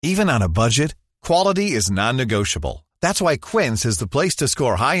Even on a budget, quality is non-negotiable. That's why Quince is the place to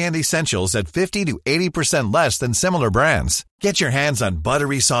score high-end essentials at 50 to 80% less than similar brands. Get your hands on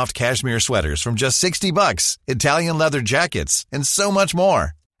buttery soft cashmere sweaters from just $60, Italian leather jackets, and so much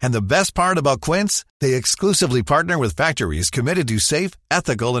more. And the best part about Quince, they exclusively partner with factories committed to safe,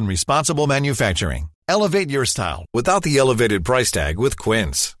 ethical, and responsible manufacturing. Elevate your style without the elevated price tag with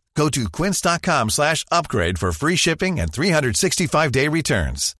Quince. Go to quince.com/upgrade for free shipping and 365-day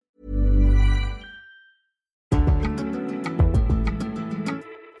returns.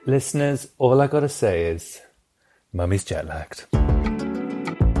 Listeners, all I gotta say is, Mummy's jet-lagged.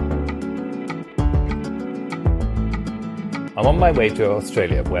 I'm on my way to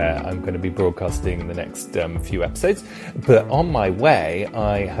Australia, where I'm going to be broadcasting the next few episodes. But on my way,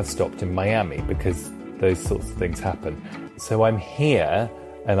 I have stopped in Miami because those sorts of things happen. So I'm here,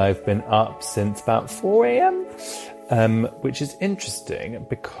 and I've been up since about 4 a.m, which is interesting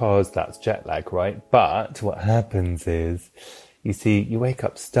because that's jet lag, right? But what happens is, you see, you wake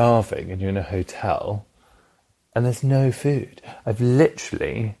up starving and you're in a hotel and there's no food. I've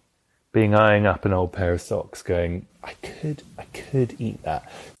literally been eyeing up an old pair of socks going, I could eat that.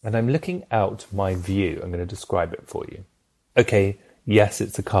 And I'm looking out my view. I'm going to describe it for you. Okay, yes,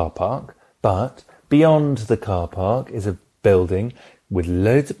 it's a car park, but beyond the car park is a building with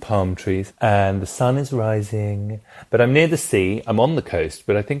loads of palm trees, and the sun is rising. But I'm near the sea. I'm on the coast,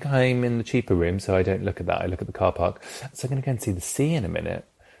 but I think I'm in the cheaper room, so I don't look at that. I look at the car park. So I'm going to go and see the sea in a minute.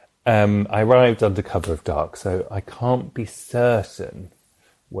 I arrived under cover of dark, so I can't be certain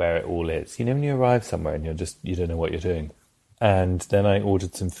where it all is. You know, when you arrive somewhere and you don't know what you're doing. And then I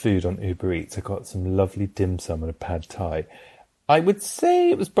ordered some food on Uber Eats. I got some lovely dim sum and a pad thai. I would say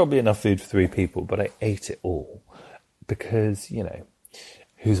it was probably enough food for 3 people, but I ate it all because, you know,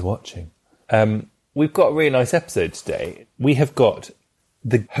 who's watching? We've got a really nice episode today. We have got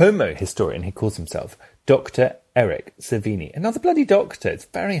the Homo historian, he calls himself, Dr. Eric Savini. Another bloody doctor. It's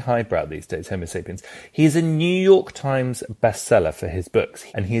very highbrow these days, Homo sapiens. He is a New York Times bestseller for his books,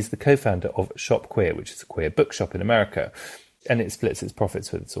 and he is the co-founder of Shop Queer, which is a queer bookshop in America, and it splits its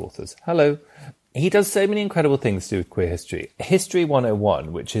profits with its authors. Hello. He does so many incredible things to do with queer history. History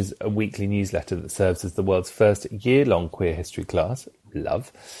 101, which is a weekly newsletter that serves as the world's first year-long queer history class.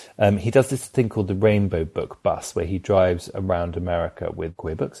 Love. He does this thing called the Rainbow Book Bus, where he drives around America with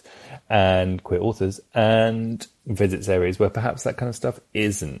queer books and queer authors and visits areas where perhaps that kind of stuff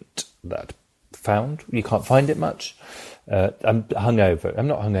isn't that found. You can't find it much. I'm hungover. I'm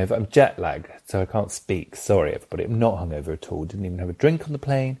not hungover. I'm jet lagged, so I can't speak. Sorry, everybody. I'm not hungover at all. Didn't even have a drink on the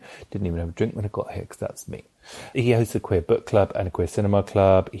plane. Didn't even have a drink when I got here, because that's me. He hosts a queer book club and a queer cinema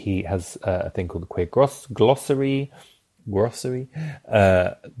club. He has a thing called the Queer Glossary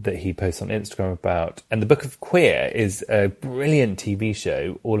that he posts on Instagram about. And the Book of Queer is a brilliant TV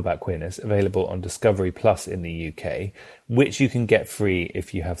show all about queerness, available on Discovery Plus in the UK, which you can get free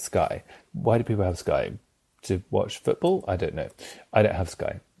if you have Sky. Why do people have Sky? To watch football? I don't know. I don't have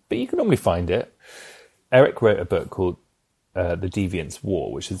Sky, but you can normally find it. Eric wrote a book called The Deviants'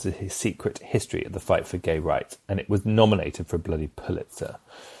 War, which is his secret history of the fight for gay rights, and it was nominated for a bloody Pulitzer.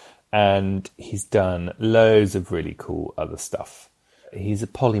 And he's done loads of really cool other stuff. He's a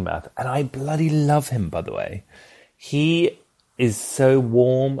polymath, and I bloody love him, by the way. He is so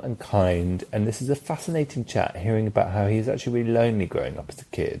warm and kind, and this is a fascinating chat, hearing about how he was actually really lonely growing up as a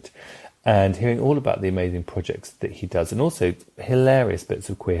kid, and hearing all about the amazing projects that he does, and also hilarious bits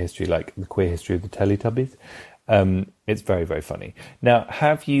of queer history, like the queer history of the Teletubbies. It's very, very funny. Now,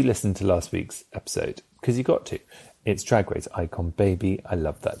 have you listened to last week's episode? Because you got to. It's Drag Race Icon Baby. I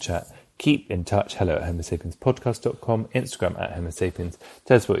love that chat. Keep in touch. Hello at homosapienspodcast.com, Instagram at homosapiens.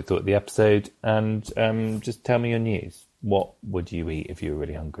 Tell us what you thought of the episode, and just tell me your news. What would you eat if you were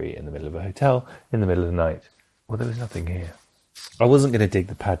really hungry in the middle of a hotel, in the middle of the night? Well, there was nothing here. I wasn't going to dig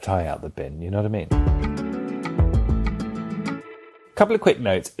the pad thai out the bin, you know what I mean? Couple of quick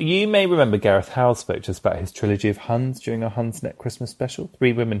notes. You may remember Gareth Howell spoke to us about his trilogy of Huns during our Hunsnet Christmas special.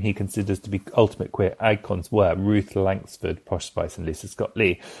 3 women he considers to be ultimate queer icons were Ruth Langsford, Posh Spice and Lisa Scott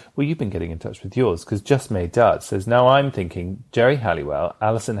Lee. Well, you've been getting in touch with yours, because Just May Dud says, now I'm thinking Jerry Halliwell,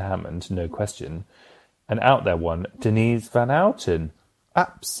 Alison Hammond, no question, and out there one, Denise Van Outen.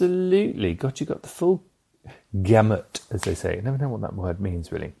 Absolutely. God, you got the full gamut, as they say. I never know what that word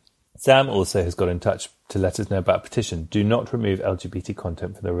means, really. Sam also has got in touch to let us know about a petition. Do not remove LGBT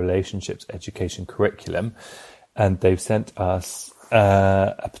content from the relationships education curriculum. And they've sent us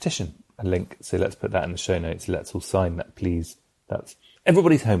a petition, a link. So let's put that in the show notes. Let's all sign that, please. That's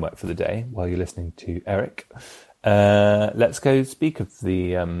everybody's homework for the day while you're listening to Eric. Let's go speak of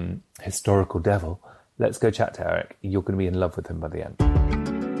the historical devil. Let's go chat to Eric. You're going to be in love with him by the end.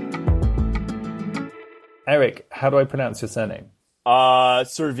 Eric, how do I pronounce your surname?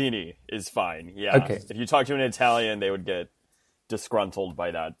 Cervini is fine. Yeah. Okay. If you talk to an Italian, they would get disgruntled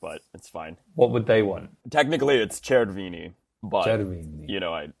by that, but it's fine. What would they want? Technically, it's Cervini, but Cervini. you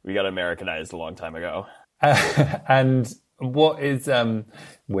know, we got Americanized a long time ago. And what is,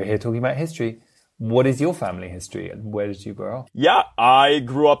 we're here talking about history. What is your family history and where did you grow up? Yeah, I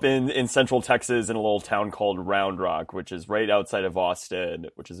grew up in Central Texas in a little town called Round Rock, which is right outside of Austin,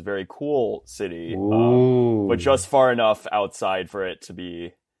 which is a very cool city, but just far enough outside for it to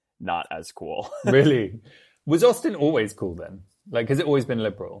be not as cool. Really? Was Austin always cool then? Like, has it always been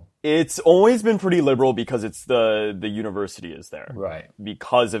liberal? It's always been pretty liberal because it's the university is there. Right.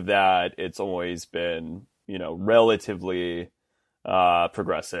 Because of that, it's always been, you know, relatively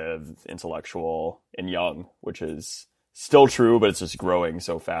progressive, intellectual, and young, which is still true, but it's just growing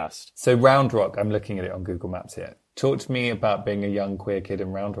so fast. So Round Rock, I'm looking at it on Google Maps here. Talk to me about being a young queer kid in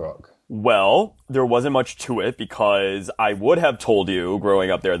Round Rock. Well, there wasn't much to it because I would have told you growing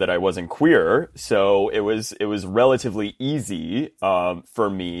up there that I wasn't queer. So it was relatively easy for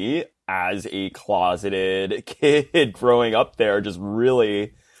me as a closeted kid growing up there, just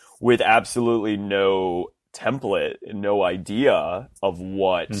really with absolutely no template, no idea of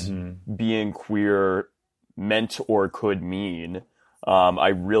what being queer meant or could mean. I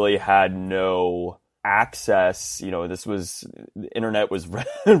really had no access. You know, the internet was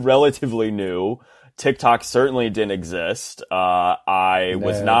relatively new. TikTok certainly didn't exist. I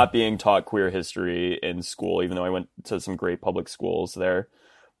was not being taught queer history in school, even though I went to some great public schools there.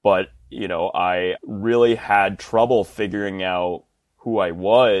 But, you know, I really had trouble figuring out who I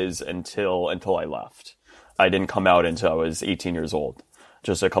was until I left. I didn't come out until I was 18 years old,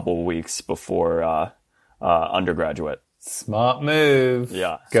 just a couple of weeks before undergraduate. Smart move.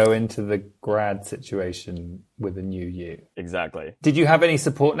 Yeah. Go into the grad situation with a new you. Exactly. Did you have any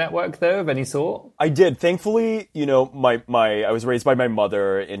support network though of any sort? I did. Thankfully, you know, I was raised by my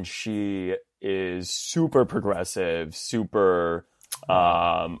mother and she is super progressive, super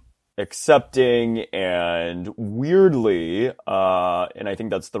accepting, and weirdly, and I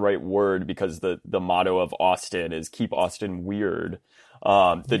think that's the right word because the motto of Austin is keep Austin weird.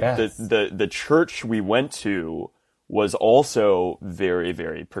 The church we went to was also very,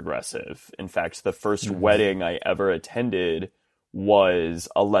 very progressive. In fact, the first wedding I ever attended was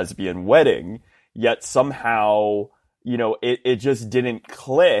a lesbian wedding, yet somehow, you know, it just didn't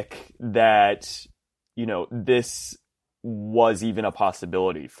click that, you know, this was even a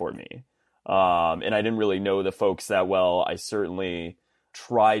possibility for me. And I didn't really know the folks that well. I certainly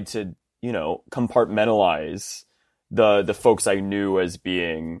tried to, you know, compartmentalize the folks I knew as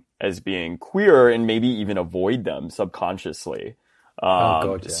being queer and maybe even avoid them subconsciously.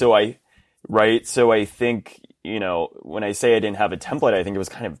 So I think, you know, when I say I didn't have a template, I think it was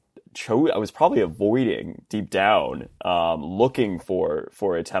kind of I was probably avoiding deep down, looking for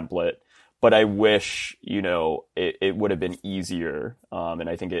a template, but I wish, you know, it would have been easier. And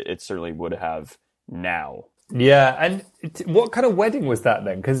I think it certainly would have now. Yeah. And what kind of wedding was that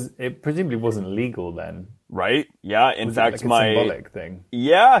then? Because it presumably wasn't legal then. Right. Yeah. In fact, like a symbolic thing.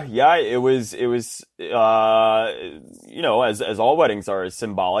 Yeah. It was, you know, as all weddings are,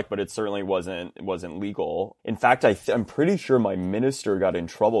 symbolic, but it certainly wasn't legal. In fact, I'm pretty sure my minister got in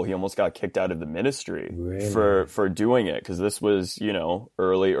trouble. He almost got kicked out of the ministry for doing it. Cause this was, you know,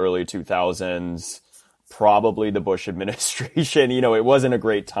 early 2000s, probably the Bush administration. You know, it wasn't a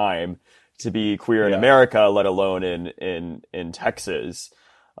great time to be queer in America, let alone in Texas.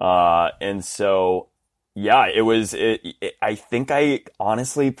 And so, yeah, I think I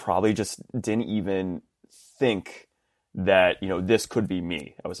honestly probably just didn't even think that, you know, this could be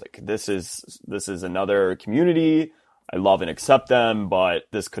me. I was like, this is another community. I love and accept them, but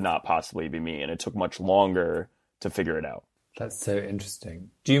this could not possibly be me. And it took much longer to figure it out. That's so interesting.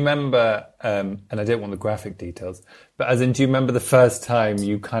 Do you remember, and I don't want the graphic details, but as in, do you remember the first time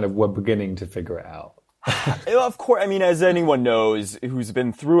you kind of were beginning to figure it out? Of course, I mean, as anyone knows who's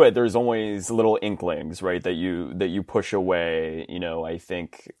been through it, there's always little inklings, right, that you push away. You know, I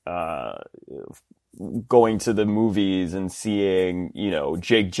think going to the movies and seeing, you know,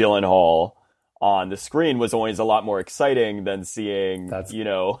 Jake Gyllenhaal on the screen was always a lot more exciting than seeing, that's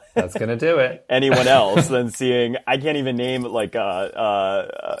going to do it. anyone else than seeing, I can't even name like a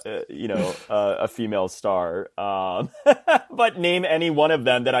female star. But name any one of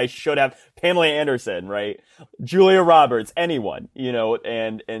them that I should have. Pamela Anderson, right? Julia Roberts, anyone, you know,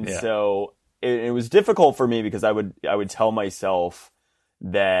 and so it was difficult for me because I would tell myself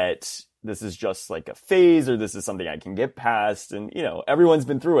that this is just like a phase, or this is something I can get past. And, you know, everyone's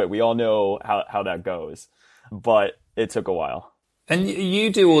been through it. We all know how that goes, but it took a while. And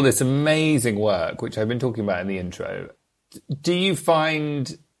you do all this amazing work, which I've been talking about in the intro. Do you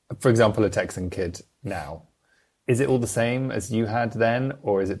find, for example, a Texan kid now, is it all the same as you had then,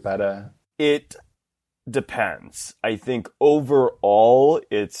 or is it better? It depends. I think overall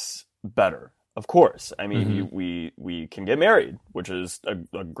it's better. Of course. I mean, we can get married, which is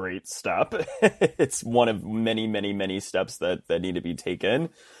a great step. It's one of many, many, many steps that need to be taken.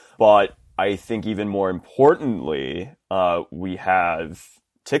 But I think even more importantly, we have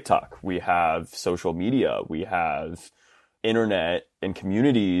TikTok, we have social media, we have internet and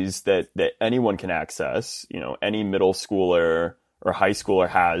communities that anyone can access. You know, any middle schooler or high schooler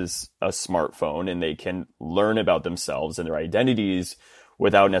has a smartphone and they can learn about themselves and their identities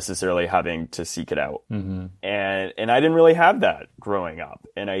without necessarily having to seek it out. Mm-hmm. And I didn't really have that growing up.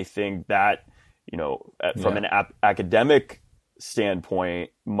 And I think that, you know, from an academic standpoint,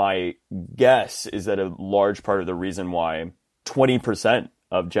 my guess is that a large part of the reason why 20%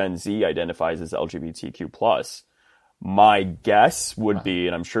 of Gen Z identifies as LGBTQ+, my guess would be,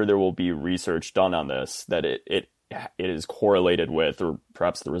 and I'm sure there will be research done on this, that it is correlated with, or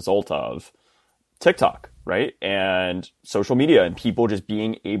perhaps the result of, TikTok, right? And social media, and people just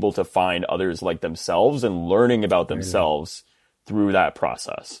being able to find others like themselves and learning about themselves through that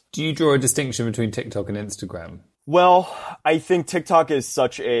process. Do you draw a distinction between TikTok and Instagram? Well, I think TikTok is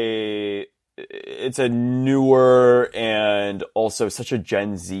it's a newer and also such a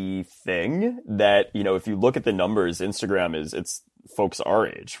Gen Z thing that, you know, if you look at the numbers, Instagram it's folks our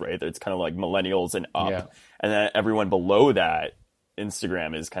age, right? It's kind of like millennials and up. Yeah. And then everyone below that,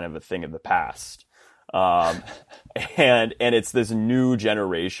 Instagram is kind of a thing of the past. And it's this new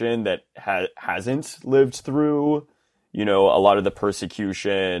generation that hasn't lived through, you know, a lot of the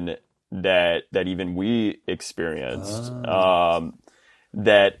persecution that even we experienced.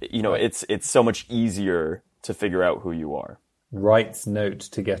 That, you know, it's so much easier to figure out who you are. Rights note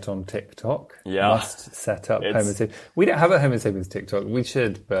to get on TikTok. Yeah. Must set up Homo sapiens. We don't have a Homo sapiens TikTok. We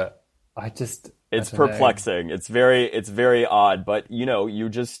should, but it's perplexing. Know. It's very odd, but you know,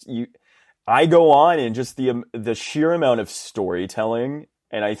 I go on and just the sheer amount of storytelling,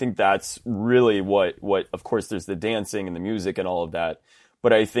 and I think that's really what of course there's the dancing and the music and all of that,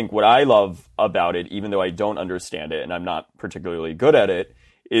 but I think what I love about it, even though I don't understand it and I'm not particularly good at it,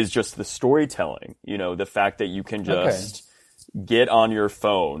 is just the storytelling. You know, the fact that you can just get on your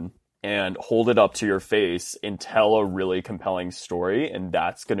phone and hold it up to your face and tell a really compelling story, and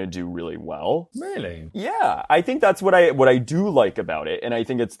that's going to do really well. Really? Yeah, I think that's what I do like about it, and I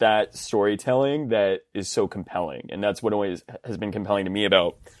think it's that storytelling that is so compelling, and that's what always has been compelling to me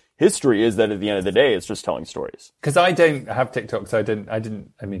about history, is that at the end of the day, it's just telling stories. Because I don't have TikTok, so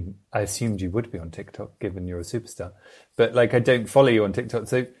I mean, I assumed you would be on TikTok, given you're a superstar, but like, I don't follow you on TikTok,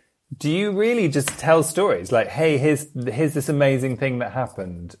 so do you really just tell stories? Like, hey, here's this amazing thing that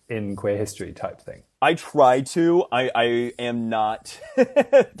happened in queer history type thing? I try to. I am not,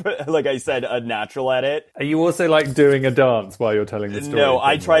 like I said, a natural at it. Are you also like doing a dance while you're telling the story? No,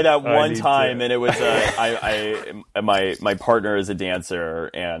 I tried that one time, and it was my partner is a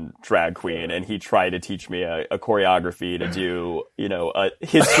dancer and drag queen, and he tried to teach me a choreography to do, you know, a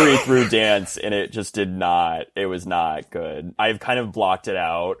history through dance, and it just did not. It was not good. I've kind of blocked it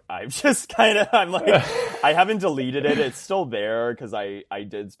out. I'm like, I haven't deleted it. It's still there because I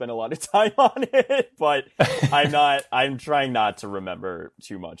did spend a lot of time on it. But I'm trying not to remember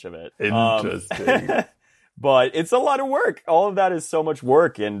too much of it. Interesting. But it's a lot of work. All of that is so much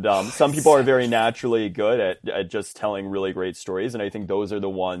work. And some people are very naturally good at just telling really great stories. And I think those are the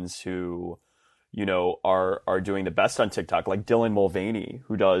ones who, you know, are doing the best on TikTok. Like Dylan Mulvaney,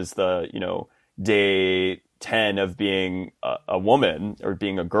 who does the, you know, day 10 of being a woman or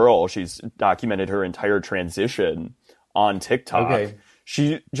being a girl. She's documented her entire transition on TikTok. Okay.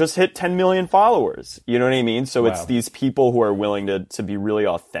 She just hit 10 million followers. You know what I mean? So It's these people who are willing to be really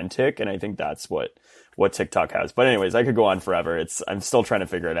authentic. And I think that's what TikTok has. But anyways, I could go on forever. I'm still trying to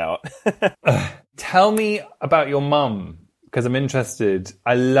figure it out. Tell me about your mum, because I'm interested.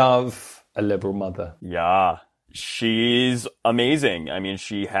 I love a liberal mother. Yeah. She's amazing. I mean,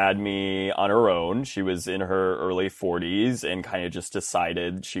 she had me on her own. She was in her early 40s and kind of just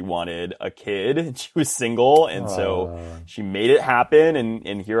decided she wanted a kid. She was single, and so she made it happen,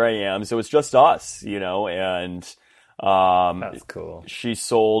 and here I am. So it's just us, you know, and that's cool. She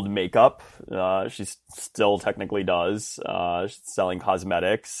sold makeup. She still technically does, selling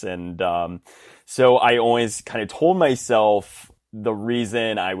cosmetics. And so I always kind of told myself the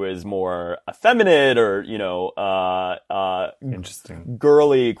reason I was more effeminate or, you know, interesting,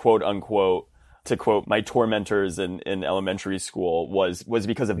 girly, quote unquote, to quote my tormentors in elementary school was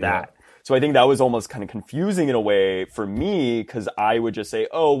because of that. So I think that was almost kind of confusing in a way for me, because I would just say,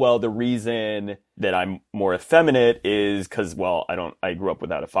 oh, well, the reason that I'm more effeminate is because, well, I grew up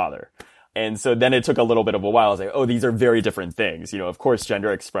without a father. And so then it took a little bit of a while. I was like, oh, these are very different things. Of course,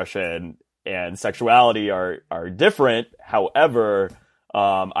 gender expression and sexuality are different. However,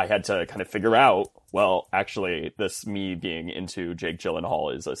 I had to kind of figure out, well, actually, this me being into Jake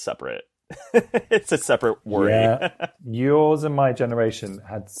Gyllenhaal is a separate it's a separate worry. Yeah. Yours and my generation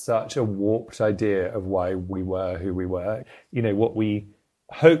had such a warped idea of why we were who we were. What we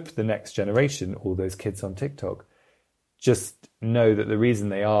hope the next generation, all those kids on TikTok, just know that the reason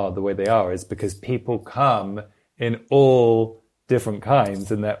they are the way they are is because people come in all different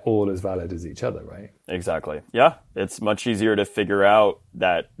kinds and they're all as valid as each other, right? Exactly. Yeah. It's much easier to figure out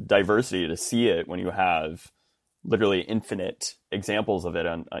that diversity, to see it when you have literally infinite examples of it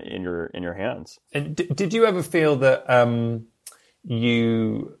in your hands. And did you ever feel that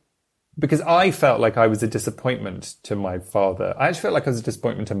because I felt like I was a disappointment to my father. I actually felt like I was a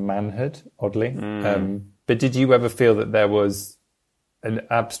disappointment to manhood, oddly. But did you ever feel that there was an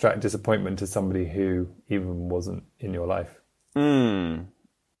abstract disappointment to somebody who even wasn't in your life?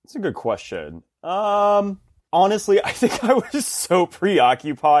 That's a good question. Honestly, I think I was so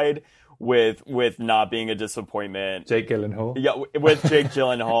preoccupied with not being a disappointment. Jake Gyllenhaal? Yeah, with Jake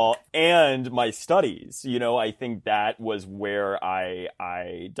Gyllenhaal and my studies. I think that was where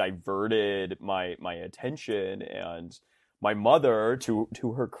I diverted my attention. And my mother,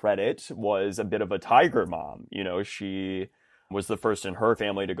 to her credit, was a bit of a tiger mom. She was the first in her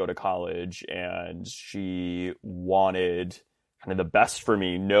family to go to college, and she wanted kind of the best for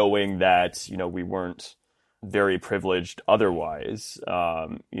me, knowing that, we weren't very privileged otherwise.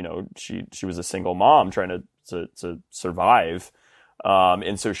 She was a single mom trying to survive.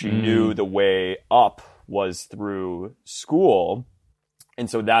 And so she knew the way up was through school. And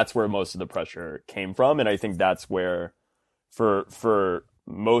so that's where most of the pressure came from. And I think that's where for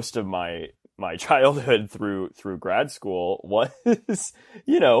most of my childhood through grad school was,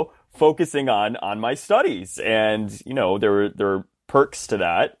 focusing on my studies. And, there were perks to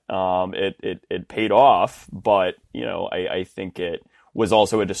that. It paid off, but I think it was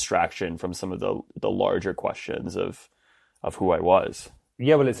also a distraction from some of the larger questions of who I was.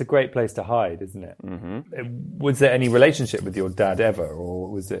 Yeah, well, it's a great place to hide, isn't it? Mm-hmm. Was there any relationship with your dad ever,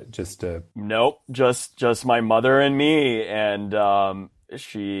 or was it just a... Nope, just my mother and me, and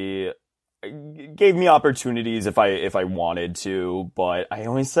she gave me opportunities if I wanted to, but I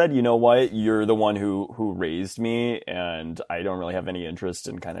always said, you know what, you're the one who raised me, and I don't really have any interest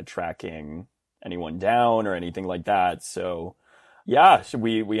in kind of tracking anyone down or anything like that. So yeah,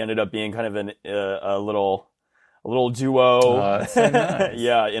 we ended up being kind of a little duo. That's so nice.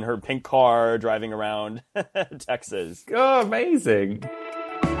 Yeah, in her pink car driving around Texas. Oh, amazing.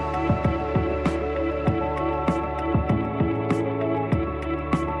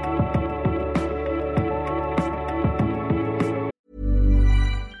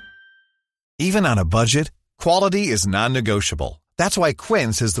 Even on a budget, quality is non-negotiable. That's why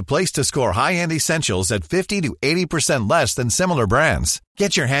Quince is the place to score high-end essentials at 50 to 80% less than similar brands.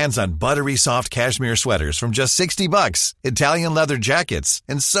 Get your hands on buttery soft cashmere sweaters from just $60, Italian leather jackets,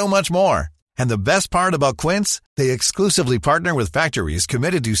 and so much more. And the best part about Quince, they exclusively partner with factories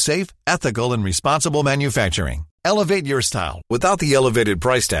committed to safe, ethical, and responsible manufacturing. Elevate your style without the elevated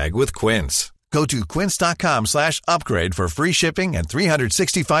price tag with Quince. Go to quince.com/upgrade for free shipping and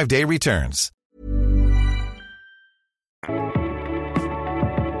 365-day returns.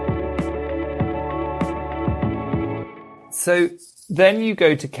 So then you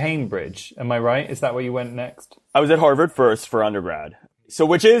go to Cambridge, am I right? Is that where you went next? I was at Harvard first for undergrad. So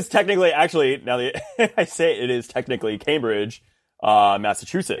which is technically, actually, now that I say it, it is technically Cambridge,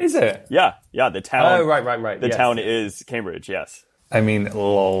 Massachusetts. Is it? Yeah, the town. Oh, right. The town is Cambridge, yes. I mean,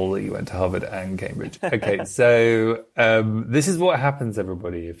 lol, you went to Harvard and Cambridge. Okay, so this is what happens,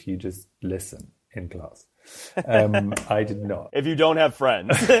 everybody, if you just listen in class. I did not. If you don't have friends,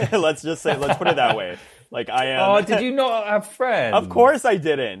 let's put it that way. Like I am. Oh, did you not have friends? Of course I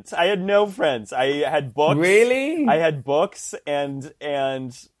didn't. I had no friends. I had books. Really? I had books and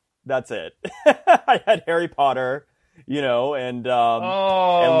that's it. I had Harry Potter, and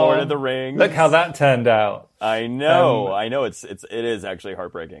Lord of the Rings. Look how that turned out. I know. It is actually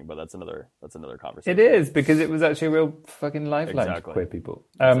heartbreaking, but that's another conversation. It is, because it was actually a real fucking lifeline to queer people.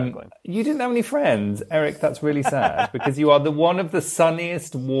 Exactly. You didn't have any friends, Eric. That's really sad, because you are one of the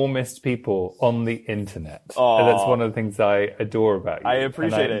sunniest, warmest people on the internet. And that's one of the things I adore about you. I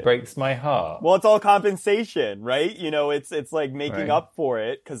appreciate it. It breaks my heart. Well, it's all compensation, right? It's like making up for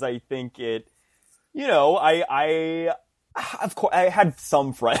it, because I think it. Of course, I had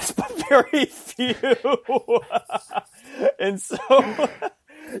some friends, but very few. And so,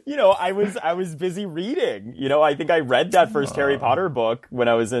 I was busy reading. I think I read that first Harry Potter book when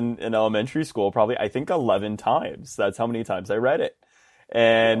I was in elementary school, probably, I think 11 times. That's how many times I read it.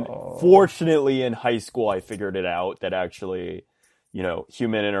 And fortunately in high school, I figured it out that actually,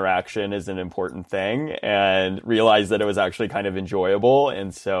 human interaction is an important thing, and realized that it was actually kind of enjoyable.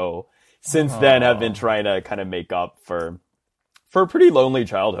 And so since then I've been trying to kind of make up for a pretty lonely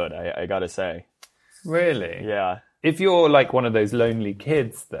childhood, I gotta say. Really? Yeah. If you're like one of those lonely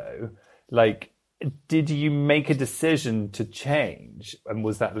kids though, like, did you make a decision to change? And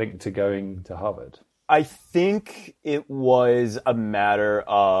was that linked to going to Harvard? I think it was a matter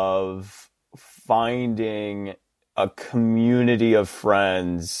of finding a community of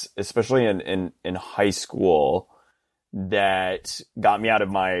friends, especially in high school, that got me out of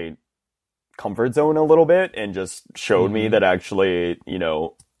my comfort zone a little bit and just showed me that actually,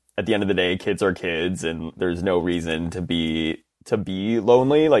 at the end of the day, kids are kids, and there's no reason to be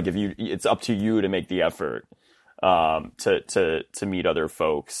lonely. Like, it's up to you to make the effort to meet other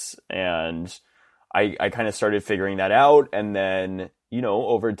folks. And I kind of started figuring that out, and then,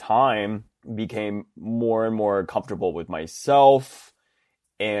 over time became more and more comfortable with myself.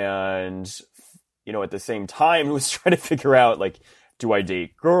 And, at the same time was trying to figure out, like, do I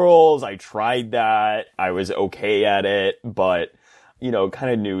date girls? I tried that. I was okay at it, but,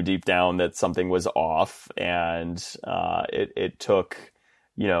 kind of knew deep down that something was off. And it took,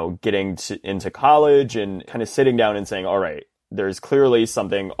 getting into college and kind of sitting down and saying, all right, there's clearly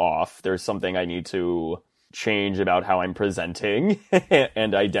something off. There's something I need to change about how I'm presenting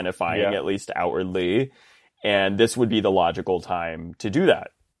and identifying, at least outwardly. And this would be the logical time to do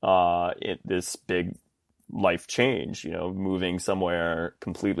that. This big life change, moving somewhere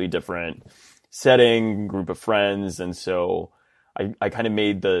completely different setting, group of friends. And so I kind of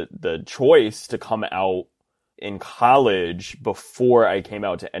made the choice to come out in college before I came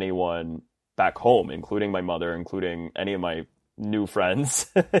out to anyone back home, including my mother, including any of my new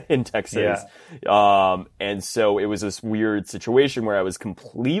friends in Texas. And so it was this weird situation where I was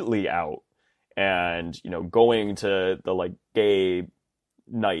completely out, and, going to the like gay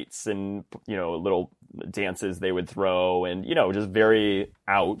nights and, little dances they would throw, and, just very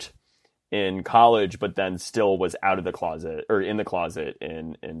out in college, but then still was out of the closet, or in the closet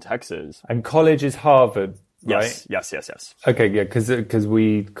in Texas. And college is Harvard, right? Yes. Okay, yeah, because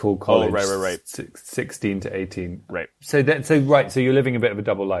we call college right. 16 to 18. Right. So you're living a bit of a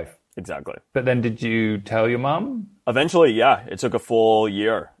double life. Exactly. But then did you tell your mom? Eventually, yeah. It took a full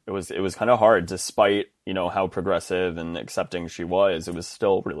year. It was kind of hard, despite, how progressive and accepting she was. It was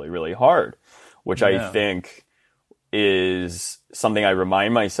still really, really hard, which I think is something I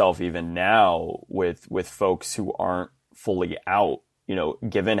remind myself even now with folks who aren't fully out,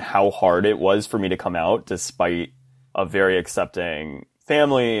 given how hard it was for me to come out, despite a very accepting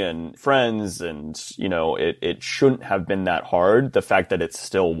family and friends. And, it shouldn't have been that hard. The fact that it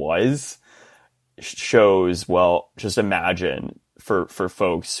still was shows, well, just imagine for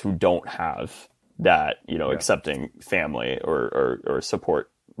folks who don't have that, accepting family or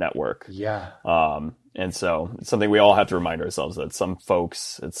support network. Yeah. And so it's something we all have to remind ourselves that some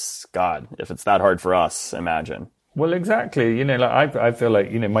folks, it's God, if it's that hard for us, imagine. Well, exactly. I feel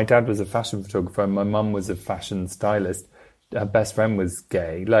like, my dad was a fashion photographer and my mum was a fashion stylist. Her best friend was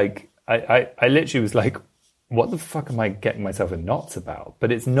gay. Like, I literally was like, what the fuck am I getting myself in knots about?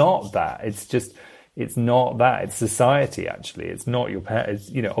 But it's not that. It's not that. It's society, actually. It's not your parents.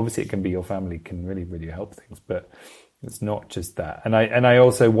 Obviously it can be your family can really, really help things, but it's not just that. And I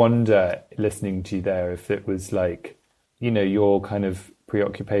also wonder, listening to you there, if it was like, your kind of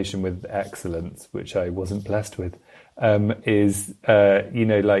preoccupation with excellence, which I wasn't blessed with, is,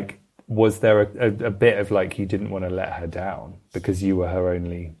 like, was there a bit of like, you didn't want to let her down because you were her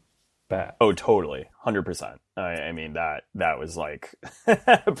only bet? Oh, totally. 100%. I mean, that was like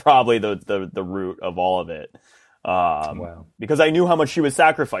probably the root of all of it. Wow. Because I knew how much she was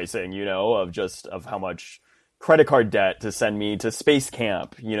sacrificing, of how much credit card debt to send me to space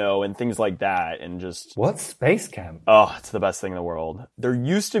camp, and things like that. And just... What's space camp? Oh, it's the best thing in the world. There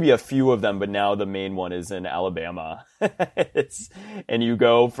used to be a few of them, but now the main one is in Alabama. And you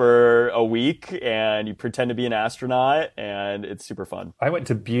go for a week and you pretend to be an astronaut, and it's super fun. I went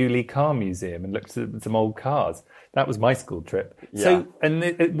to Bewley Car Museum and looked at some old cars. That was my school trip. Yeah. So,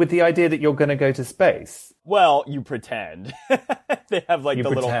 and with the idea that you're going to go to space. Well, you pretend. They have like you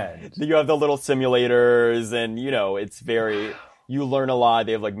have the little simulators, and it's very, you learn a lot.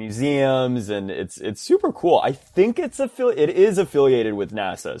 They have like museums, and it's super cool. I think it is affiliated with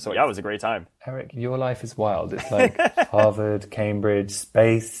NASA. So yeah, it was a great time. Eric, your life is wild. It's like Harvard, Cambridge,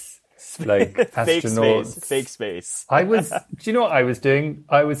 space, like astronauts. Fake space. Do you know what I was doing?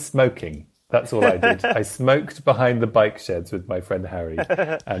 I was smoking. That's all I did. I smoked behind the bike sheds with my friend Harry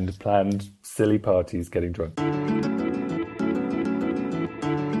and planned silly parties getting drunk.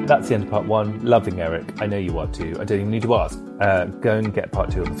 That's the end of part 1. Loving Eric. I know you are too. I don't even need to ask. Go and get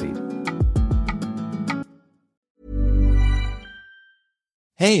part 2 on the feed.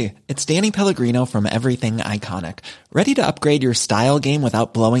 Hey, it's Danny Pellegrino from Everything Iconic. Ready to upgrade your style game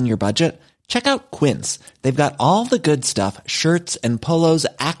without blowing your budget? Check out Quince. They've got all the good stuff, shirts and polos,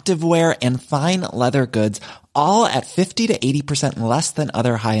 activewear, and fine leather goods, all at 50 to 80% less than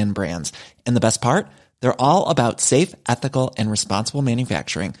other high-end brands. And the best part? They're all about safe, ethical, and responsible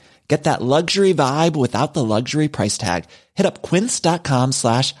manufacturing. Get that luxury vibe without the luxury price tag. Hit up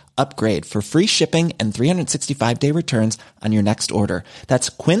quince.com/upgrade for free shipping and 365-day returns on your next order. That's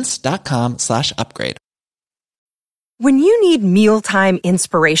quince.com/upgrade. When you need mealtime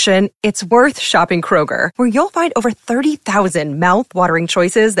inspiration, it's worth shopping Kroger, where you'll find over 30,000 mouth-watering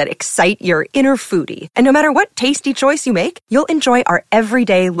choices that excite your inner foodie. And no matter what tasty choice you make, you'll enjoy our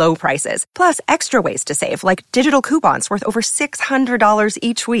everyday low prices, plus extra ways to save, like digital coupons worth over $600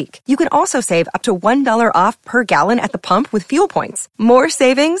 each week. You can also save up to $1 off per gallon at the pump with fuel points. More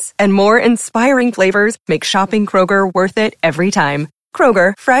savings and more inspiring flavors make shopping Kroger worth it every time.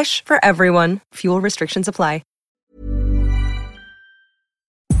 Kroger, fresh for everyone. Fuel restrictions apply.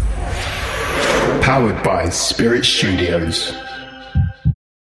 Powered by Spirit Studios.